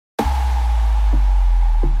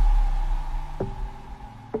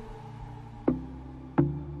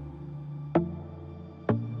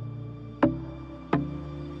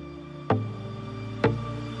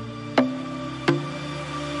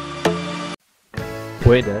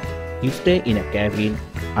Whether you stay in a cabin,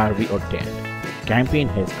 RV or tent, camping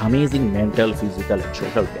has amazing mental, physical and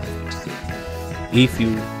social benefits. If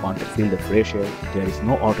you want to feel the fresh air, there is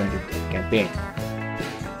no alternative to camping.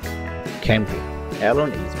 Camping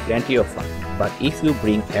alone is plenty of fun, but if you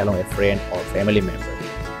bring along a friend or family member,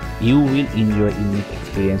 you will enjoy a unique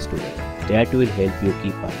experience together that will help you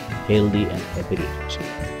keep a healthy and happy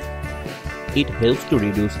relationship. It helps to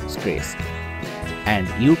reduce stress, and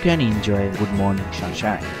you can enjoy good morning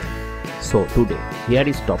sunshine. So today, here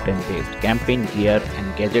is top 10 best camping gear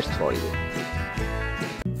and gadgets for you.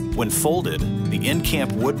 When folded, the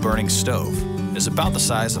nCamp wood-burning stove is about the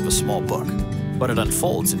size of a small book, but it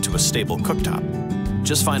unfolds into a stable cooktop.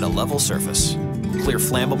 Just find a level surface, clear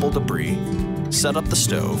flammable debris, set up the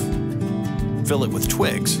stove, fill it with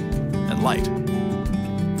twigs, and light.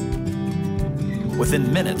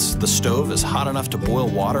 Within minutes, the stove is hot enough to boil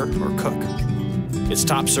water or cook. Its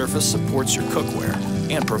top surface supports your cookware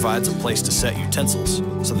and provides a place to set utensils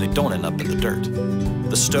so they don't end up in the dirt.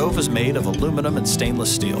 The stove is made of aluminum and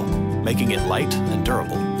stainless steel, making it light and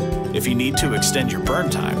durable. If you need to extend your burn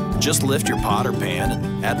time, just lift your pot or pan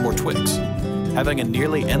and add more twigs. Having a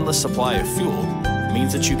nearly endless supply of fuel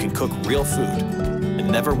means that you can cook real food and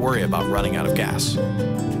never worry about running out of gas.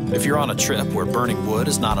 If you're on a trip where burning wood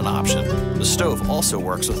is not an option, the stove also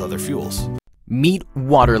works with other fuels. Meet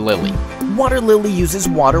WaterLily. WaterLily uses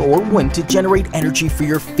water or wind to generate energy for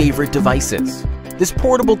your favorite devices. This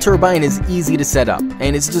portable turbine is easy to set up,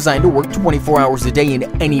 and it's designed to work 24 hours a day in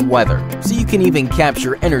any weather, so you can even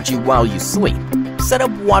capture energy while you sleep. Set up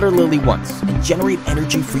WaterLily once and generate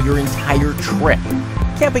energy for your entire trip.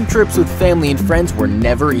 Camping trips with family and friends were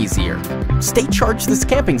never easier. Stay charged this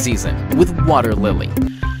camping season with WaterLily.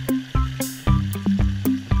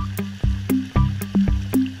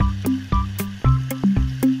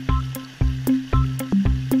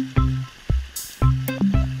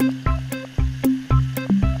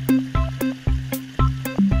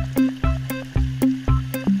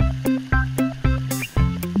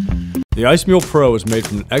 The ICEMULE Pro is made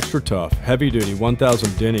from an extra tough, heavy-duty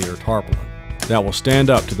 1000 denier tarpaulin that will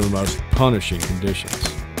stand up to the most punishing conditions.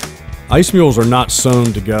 ICEMULEs are not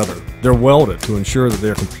sewn together. They're welded to ensure that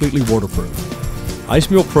they are completely waterproof.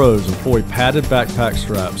 ICEMULE Pros employ padded backpack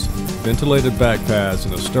straps, ventilated back pads,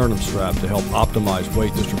 and a sternum strap to help optimize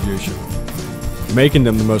weight distribution, making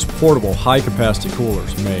them the most portable, high-capacity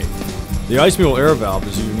coolers made. The ICEMULE air valve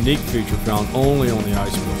is a unique feature found only on the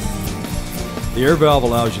ICEMULE. The air valve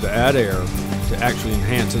allows you to add air to actually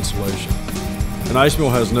enhance insulation. An ICEMULE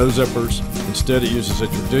has no zippers. Instead, it uses a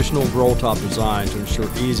traditional roll-top design to ensure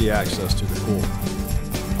easy access to the cooler.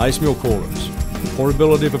 ICEMULE coolers, the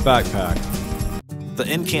portability of a backpack. The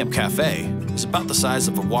nCamp Café is about the size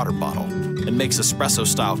of a water bottle and makes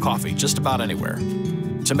espresso-style coffee just about anywhere.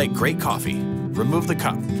 To make great coffee, remove the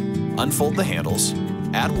cup, unfold the handles,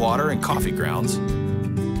 add water and coffee grounds,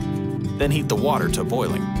 then heat the water to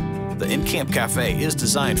boiling. The nCamp Café is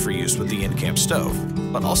designed for use with the nCamp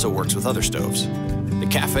stove, but also works with other stoves. The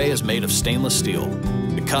Café is made of stainless steel.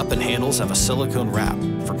 The cup and handles have a silicone wrap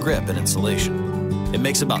for grip and insulation. It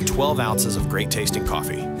makes about 12 ounces of great tasting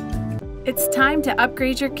coffee. It's time to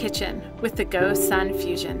upgrade your kitchen with the GoSun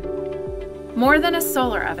Fusion. More than a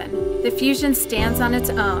solar oven, the Fusion stands on its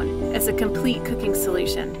own as a complete cooking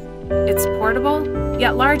solution. It's portable,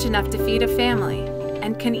 yet large enough to feed a family,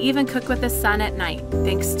 and can even cook with the sun at night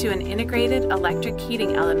thanks to an integrated electric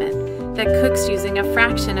heating element that cooks using a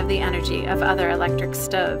fraction of the energy of other electric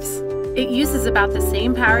stoves. It uses about the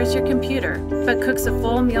same power as your computer, but cooks a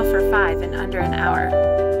full meal for 5 in under an hour.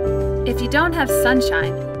 If you don't have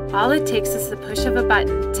sunshine, all it takes is the push of a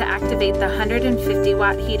button to activate the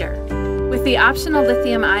 150-watt heater. With the optional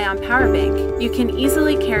lithium-ion power bank, you can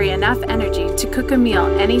easily carry enough energy to cook a meal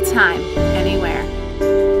anytime, anywhere.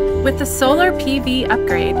 With the solar PV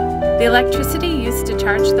upgrade, the electricity used to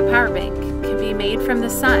charge the power bank can be made from the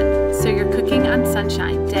sun, so you're cooking on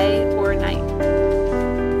sunshine day or night.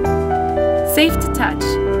 Safe to touch,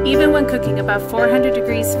 even when cooking above 400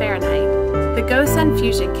 degrees Fahrenheit, the GoSun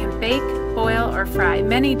Fusion can bake, boil, or fry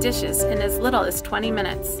many dishes in as little as 20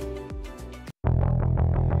 minutes.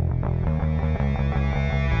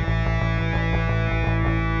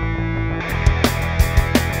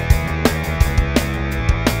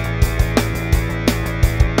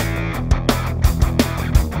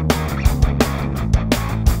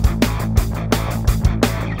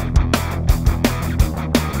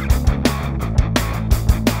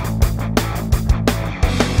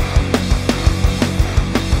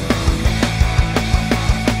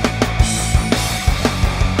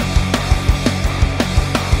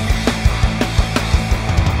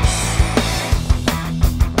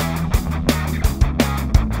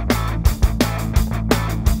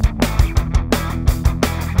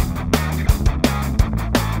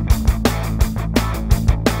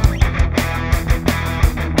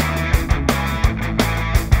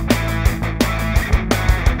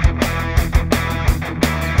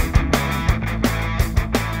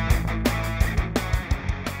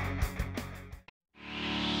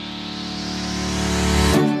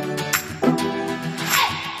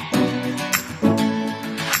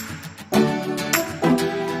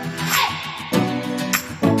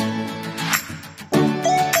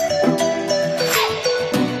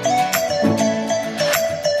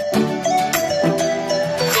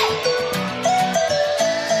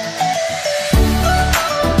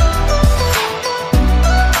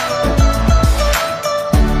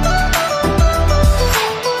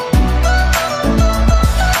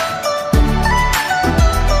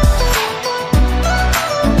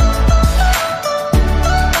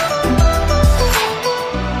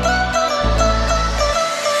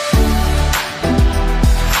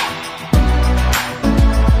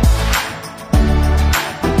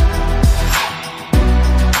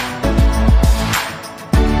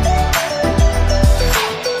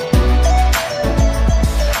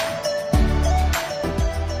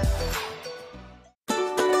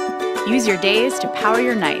 your days to power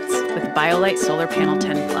your nights with BioLite Solar Panel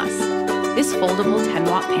 10 Plus. This foldable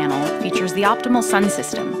 10-watt panel features the optimal sun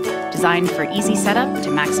system, designed for easy setup to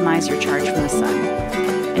maximize your charge from the sun.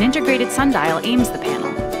 An integrated sundial aims the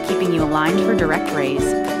panel, keeping you aligned for direct rays,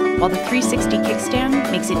 while the 360 kickstand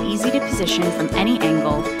makes it easy to position from any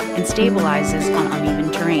angle and stabilizes on uneven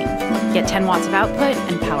terrain. Get 10 watts of output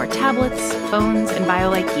and power tablets, phones, and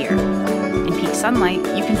BioLite gear. In peak sunlight,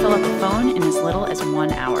 you can fill up a phone in as little as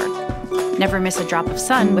 1 hour. Never miss a drop of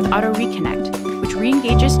sun with Auto Reconnect, which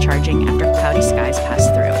re-engages charging after cloudy skies pass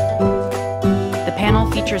through. The panel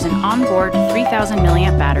features an onboard 3000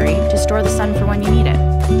 milliamp battery to store the sun for when you need it.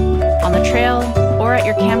 On the trail or at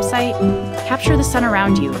your campsite, capture the sun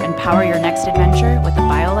around you and power your next adventure with the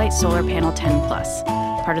BioLite Solar Panel 10 Plus,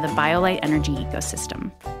 part of the BioLite energy ecosystem.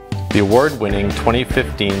 The award-winning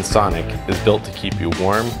 2015 Sonic is built to keep you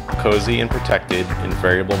warm, cozy, and protected in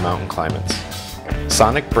variable mountain climates.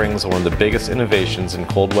 Sonic brings one of the biggest innovations in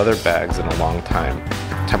cold weather bags in a long time: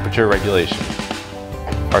 temperature regulation.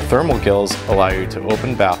 Our thermal gills allow you to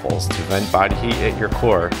open baffles to vent body heat at your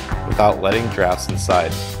core without letting drafts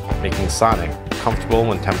inside, making Sonic comfortable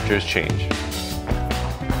when temperatures change.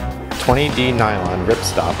 20D nylon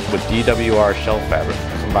ripstop with DWR shell fabric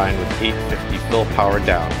combined with 850 fill power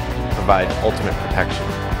down provide ultimate protection.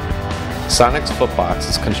 Sonic's footbox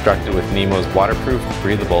is constructed with NEMO's waterproof,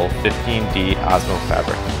 breathable 15D Osmo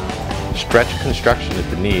fabric. Stretch construction at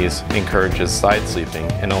the knees encourages side sleeping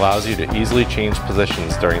and allows you to easily change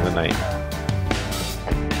positions during the night.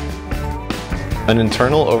 An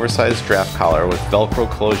internal oversized draft collar with Velcro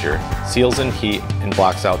closure seals in heat and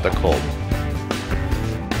blocks out the cold.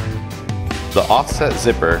 The offset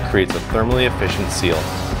zipper creates a thermally efficient seal.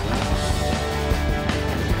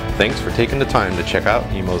 Thanks for taking the time to check out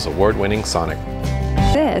NEMO's award-winning Sonic.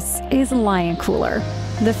 This is LiONCooler,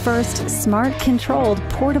 the first smart-controlled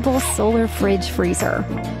portable solar fridge freezer.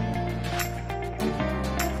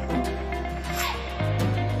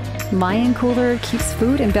 LiONCooler keeps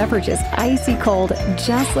food and beverages icy cold,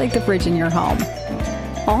 just like the fridge in your home.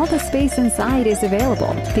 All the space inside is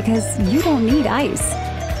available because you don't need ice.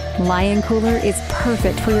 LiONCooler is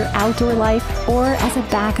perfect for your outdoor life or as a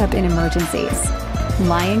backup in emergencies.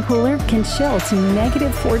 LiONCooler can chill to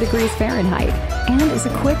 -4 degrees Fahrenheit and is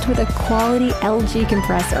equipped with a quality LG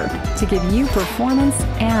compressor to give you performance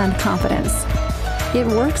and confidence. It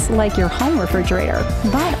works like your home refrigerator,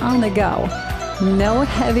 but on the go. No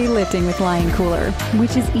heavy lifting with LiONCooler,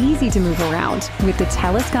 which is easy to move around with the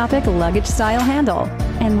telescopic luggage-style handle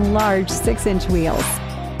and large 6-inch wheels.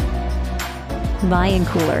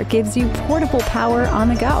 LiONCooler gives you portable power on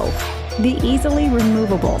the go. The easily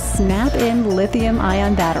removable snap-in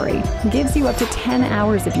lithium-ion battery gives you up to 10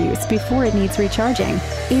 hours of use before it needs recharging.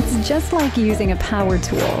 It's just like using a power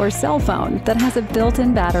tool or cell phone that has a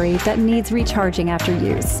built-in battery that needs recharging after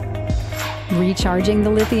use. Recharging the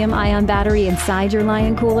lithium-ion battery inside your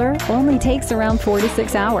LiONCooler only takes around 4 to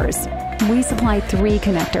 6 hours. We supply 3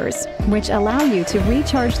 connectors, which allow you to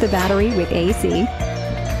recharge the battery with AC,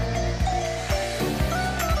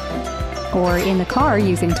 or in the car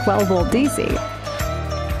using 12-volt DC.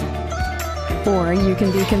 Or you can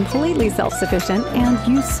be completely self-sufficient and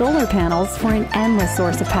use solar panels for an endless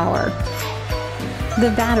source of power.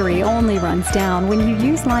 The battery only runs down when you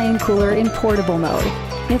use LiONCooler in portable mode.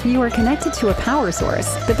 If you are connected to a power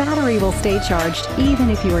source, the battery will stay charged even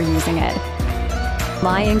if you are using it.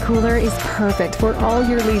 LiONCooler is perfect for all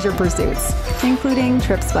your leisure pursuits, including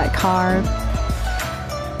trips by car,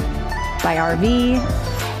 by RV,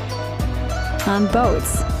 on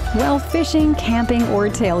boats, while fishing, camping, or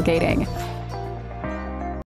tailgating.